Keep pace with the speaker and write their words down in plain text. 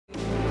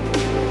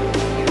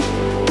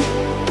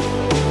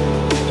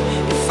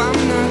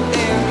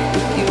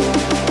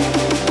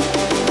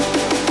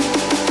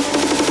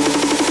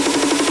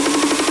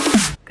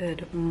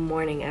Good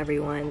morning,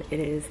 everyone.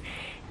 It is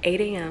 8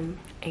 a.m.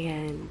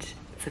 and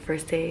it's the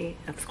first day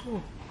of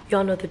school.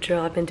 Y'all know the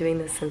drill. I've been doing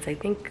this since I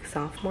think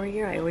sophomore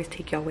year. I always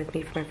take y'all with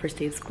me for my first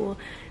day of school,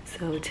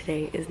 so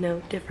today is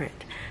no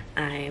different.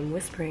 I am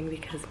whispering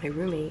because my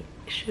roommate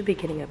should be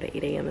getting up at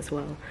 8 a.m. as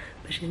well,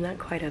 but she's not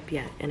quite up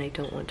yet and I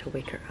don't want to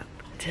wake her up.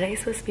 Today's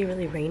supposed to be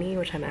really rainy,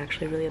 which I'm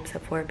actually really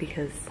upset for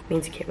because it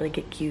means you can't really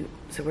get cute,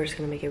 so we're just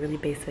gonna make it really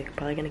basic.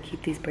 Probably gonna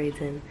keep these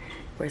braids in,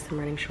 wear some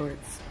running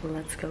shorts.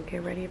 Let's go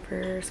get ready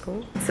for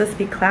school. It's supposed to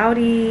be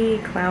cloudy,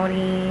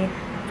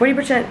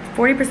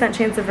 40%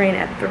 chance of rain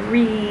at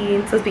 3.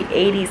 It's supposed to be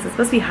 80, so it's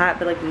supposed to be hot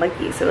but like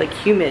muggy, so like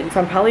humid. So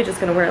I'm probably just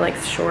gonna wear like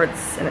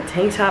shorts and a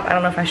tank top. I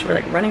don't know if I should wear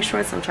like running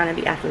shorts, so I'm trying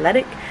to be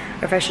athletic,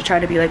 or if I should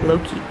try to be like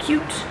low-key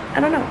cute. I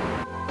don't know.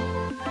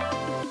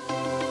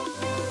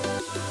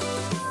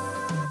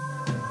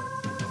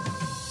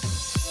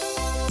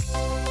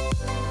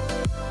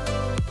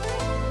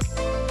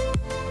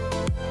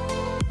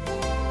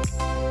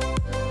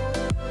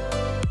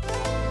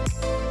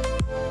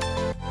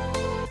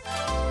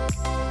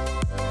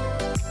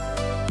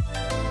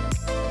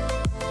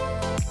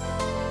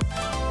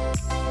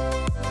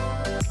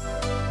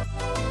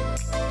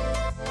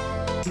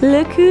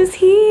 Look who's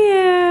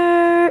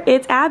here!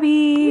 It's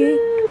Abby!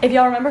 If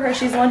y'all remember her,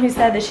 she's the one who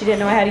said that she didn't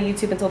know I had a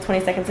YouTube until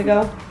 20 seconds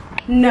ago.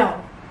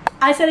 No.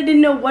 I said I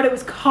didn't know what it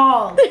was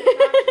called.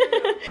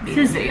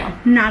 This is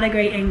not a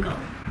great angle.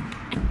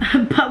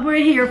 But we're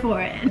here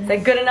for it. Is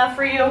that good enough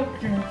for you?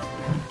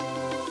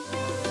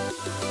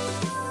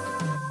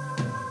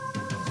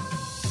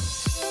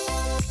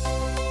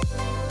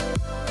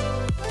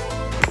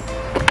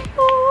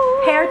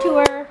 Oh, hair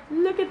tour.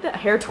 Look at that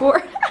hair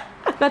tour.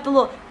 Got the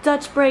little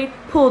Dutch braid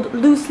pulled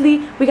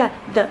loosely. We got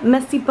the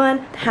messy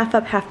bun, half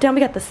up, half down.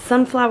 We got the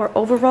sunflower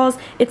overalls.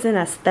 It's an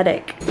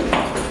aesthetic.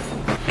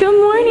 Good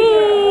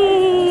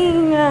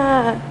morning.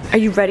 Are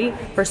you ready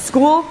for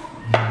school?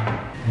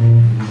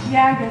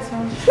 Yeah, I guess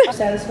so.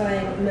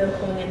 Satisfying milk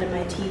going into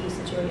my tea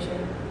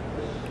situation.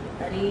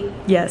 Ready?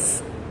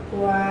 Yes.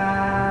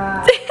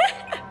 Wow.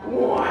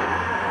 Wow.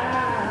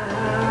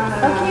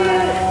 So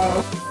cute.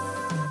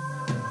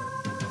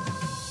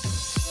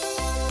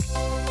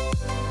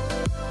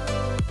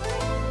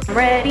 I'm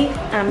ready,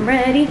 I'm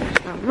ready,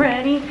 I'm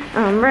ready,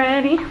 I'm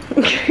ready.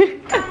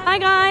 Hi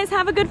guys,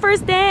 have a good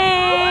first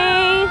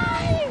day.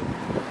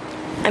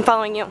 I'm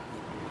following you.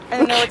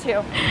 I know it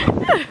too.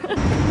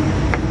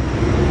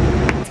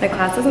 My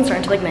class doesn't start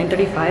until like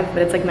 9:35,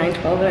 but it's like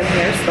 9:12 and I'm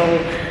here, so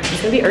I'm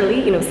just gonna be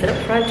early, you know, sit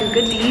up front, do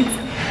good deeds.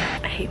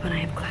 I hate when I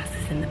have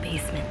classes in the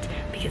basement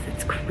because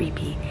it's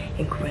creepy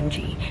and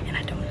grungy and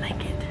I don't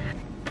like it.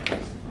 I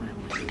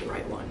want to do the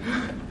right one.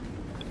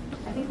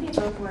 I think they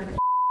both work.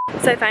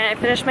 So I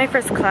finished my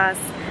first class.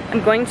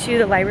 I'm going to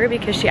the library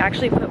because she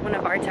actually put one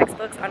of our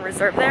textbooks on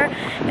reserve there,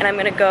 and I'm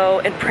gonna go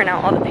and print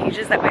out all the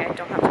pages. That way I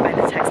don't have to buy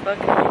the textbook,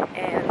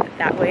 and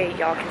that way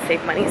y'all can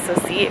save money. So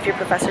see if your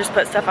professors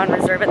put stuff on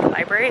reserve at the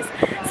libraries.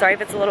 Sorry if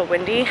it's a little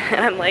windy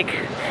and I'm like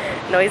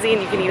noisy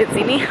and you can even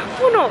see me.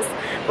 Who knows?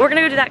 But we're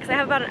gonna go do that because I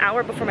have about an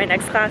hour before my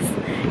next class.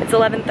 It's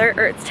 11:30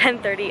 or it's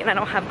 10:30 and I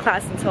don't have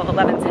class until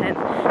 11:10.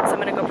 So I'm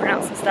gonna go print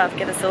out some stuff,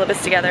 get the syllabus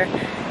together,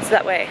 so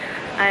that way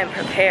I am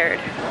prepared.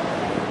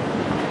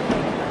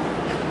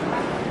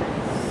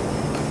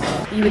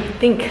 You would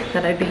think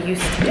that I'd be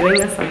used to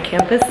doing this on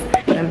campus,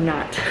 but I'm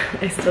not.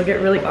 I still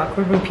get really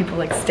awkward when people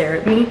like stare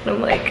at me. And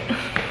I'm like,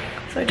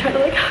 so I try to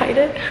like hide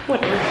it.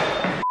 Whatever.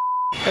 That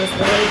was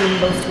literally the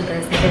most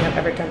embarrassing thing I've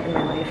ever done in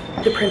my life.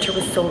 The printer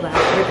was so loud,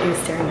 everybody was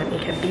staring at me,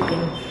 kept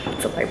beeping.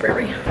 It's a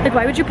library. Like,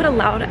 why would you put a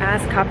loud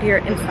ass copier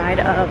inside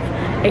of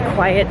a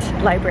quiet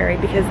library?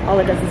 Because all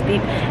it does is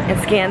beep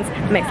and scans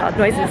and makes loud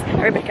noises.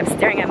 Everybody kept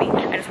staring at me.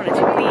 I just wanted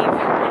to leave.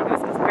 It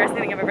was the most embarrassing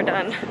thing I've ever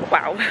done.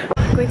 Wow.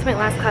 I'm going to my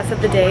last class of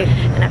the day,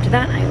 and after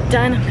that I'm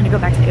done. I'm gonna go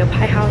back to the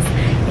Pi house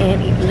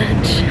and eat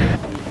lunch.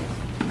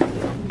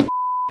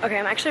 Okay,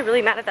 I'm actually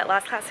really mad at that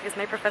last class because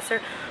my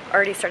professor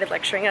already started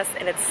lecturing us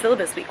and it's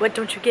syllabus week. What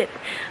don't you get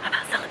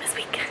about syllabus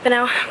week? But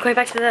now I'm going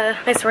back to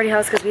my sorority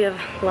house because we have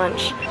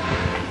lunch.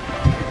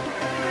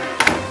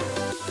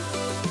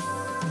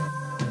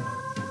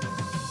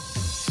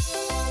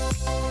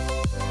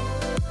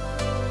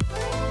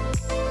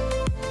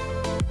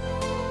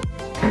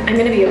 I'm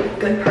gonna be a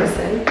good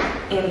person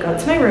and go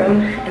to my room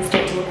and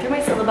start to look through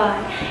my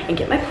syllabi and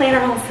get my planner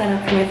all set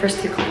up for my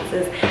first 2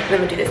 classes. And then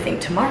we'll do the same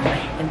tomorrow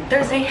and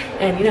Thursday.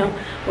 And you know,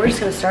 we're just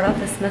gonna start off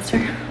this semester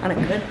on a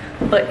good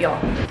foot, y'all.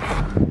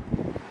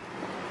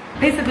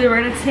 Basically,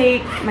 we're gonna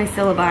take my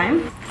syllabi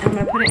and I'm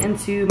gonna put it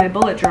into my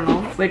bullet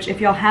journal, which if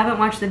y'all haven't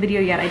watched the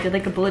video yet, I did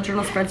like a bullet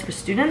journal spreads for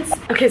students.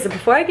 Okay, so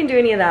before I can do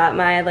any of that,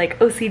 my like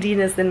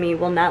OCD-ness in me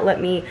will not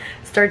let me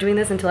start doing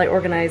this until I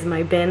organize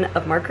my bin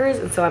of markers.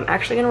 And so I'm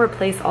actually gonna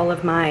replace all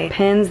of my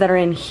pens that are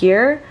in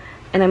here,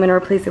 and I'm gonna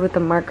replace it with the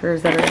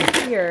markers that are in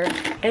here,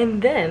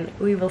 and then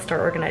we will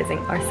start organizing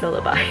our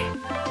syllabi.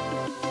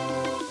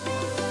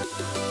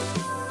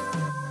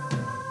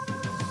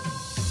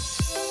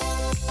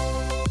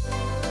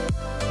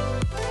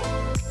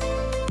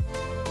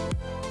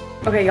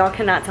 Okay, y'all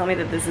cannot tell me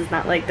that this is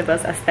not like the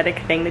most aesthetic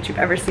thing that you've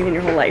ever seen in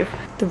your whole life.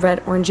 The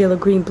red, orange, yellow,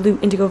 green, blue,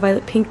 indigo,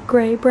 violet, pink,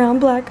 gray, brown,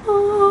 black.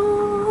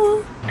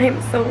 Oh, I am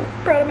so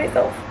proud of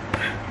myself.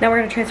 Now we're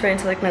gonna transfer it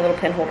into like my little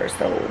pin holder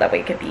so that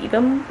way it could be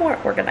even more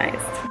organized.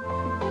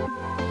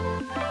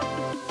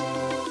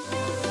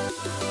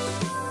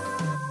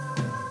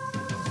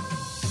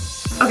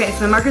 Okay,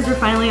 so my markers are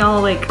finally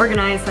all like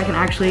organized so I can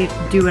actually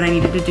do what I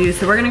needed to do.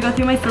 So we're gonna go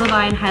through my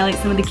syllabi and highlight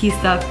some of the key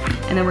stuff,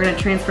 and then we're gonna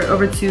transfer it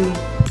over to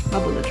my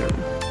bullet journal.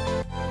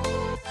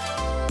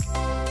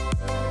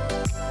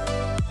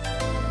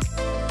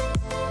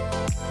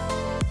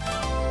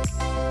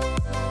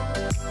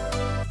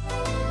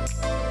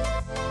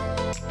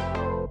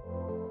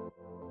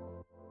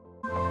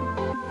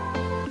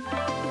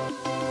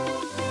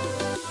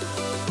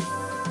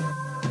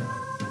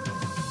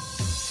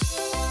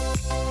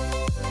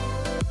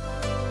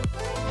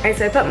 Alright,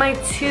 so I put my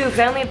 2, because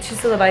I only have 2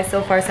 syllabi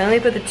so far, so I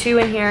only put the 2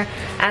 in here.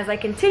 As I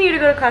continue to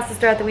go to classes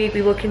throughout the week,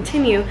 we will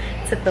continue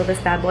to fill this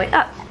bad boy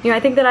up. You know, I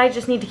think that I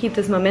just need to keep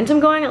this momentum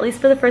going, at least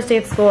for the first day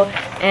of school.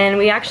 And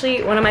we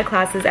actually, one of my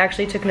classes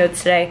actually took notes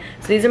today.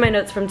 So these are my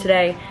notes from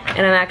today,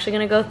 and I'm actually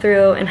gonna go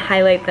through and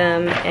highlight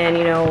them and,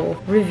 you know,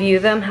 review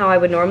them how I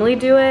would normally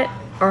do it,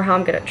 or how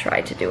I'm gonna try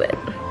to do it.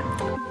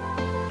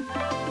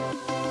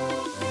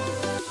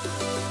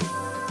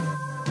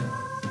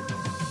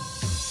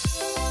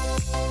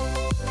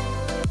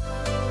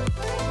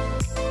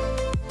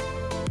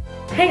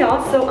 Hey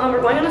y'all, so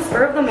we're going on a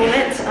spur of the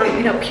moment,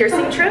 you know,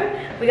 piercing trip.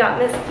 We got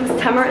Miss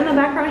Temmer in the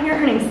background here.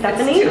 Her name's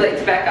Stephanie. It's too late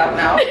to back out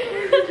now.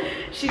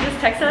 She just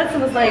texted us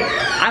and was like,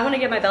 I want to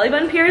get my belly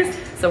button pierced,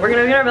 so we're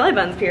gonna get our belly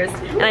buttons pierced.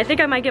 And I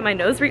think I might get my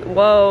nose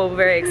whoa,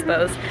 very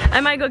exposed. I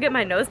might go get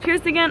my nose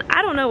pierced again.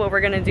 I don't know what we're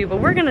gonna do, but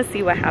we're gonna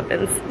see what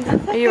happens.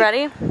 Are you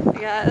ready?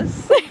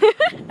 Yes.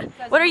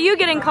 What are you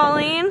getting,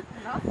 Colleen?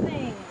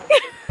 Nothing.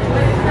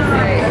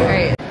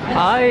 Alright.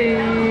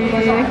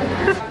 Hi.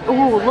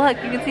 Ooh, look,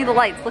 you can see the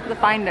lights. Look at the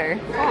finder.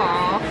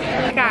 Aww.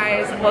 Hey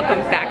guys, welcome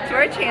back to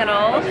our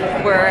channel.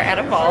 We're at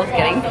a falls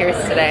getting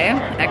pierced today.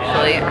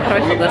 Actually, how do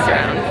I flip this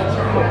around?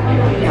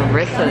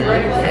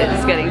 Marissa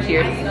is getting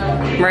pierced.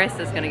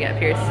 Marissa's gonna get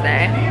pierced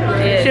today.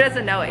 Yeah. She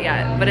doesn't know it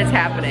yet, but it's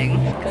happening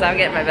because I'm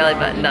getting my belly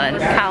button done.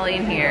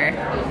 Colleen here.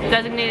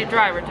 Designated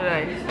driver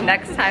today.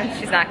 Next time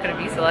she's not gonna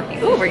be so lucky.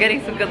 Ooh, we're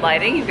getting some good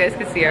lighting. You guys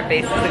can see our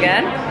faces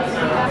again.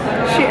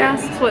 She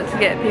asks what to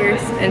get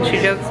pierced and she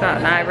jokes about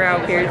an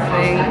eyebrow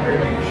piercing.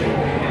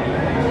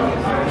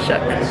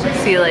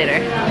 Shucks. See you later.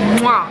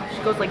 Mwah.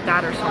 She goes like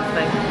that or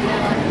something.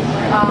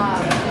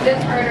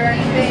 Didn't hurt or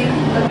anything.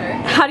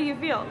 How do you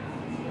feel?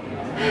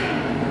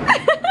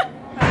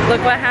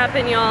 Look what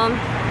happened, y'all.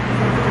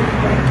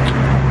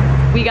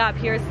 We got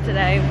pierced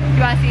today. You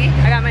wanna see?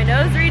 I got my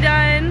nose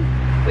redone.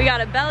 We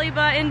got a belly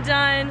button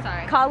done.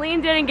 Sorry.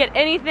 Colleen didn't get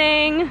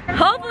anything.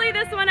 Hopefully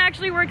this one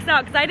actually works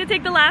out because I had to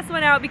take the last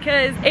one out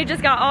because it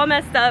just got all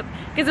messed up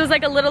because it was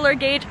like a littler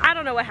gauge. I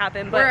don't know what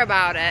happened, but We're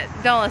about it.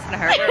 Don't listen to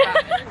her. We're about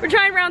it. we're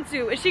trying round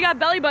 2. She got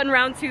belly button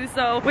round 2,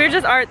 so we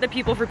just aren't the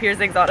people for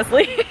piercings,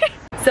 honestly.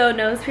 So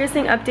nose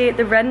piercing update,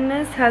 the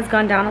redness has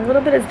gone down a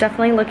little bit. It's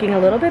definitely looking a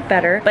little bit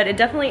better, but it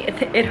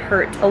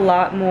hurt a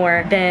lot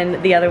more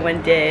than the other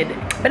one did.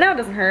 But now it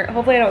doesn't hurt.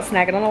 Hopefully I don't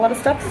snag it on a lot of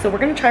stuff. So we're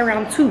gonna try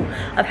round 2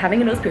 of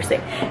having a nose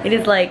piercing. It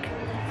is like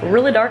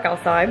really dark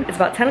outside. It's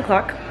about 10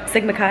 o'clock.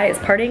 Sigma Chi is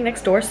partying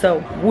next door,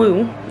 so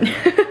woo.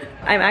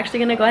 I'm actually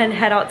gonna go ahead and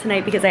head out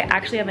tonight because I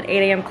actually have an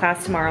 8 a.m.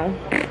 class tomorrow.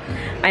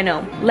 I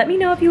know. Let me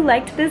know if you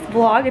liked this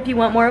vlog. If you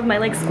want more of my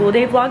like school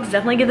day vlogs,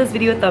 definitely give this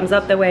video a thumbs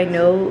up. That way I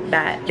know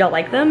that y'all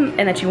like them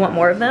and that you want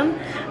more of them.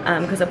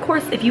 Because of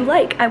course, if you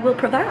like, I will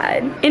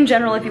provide. In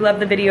general, if you loved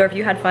the video or if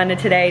you had fun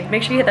today,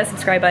 make sure you hit that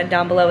subscribe button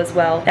down below as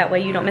well. That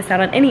way you don't miss out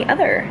on any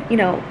other, you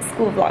know,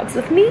 school vlogs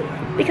with me.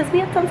 Because we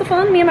have tons of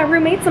fun, me and my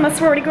roommates and my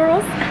sorority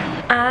girls.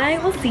 I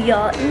will see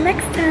y'all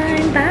next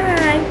time.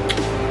 Bye.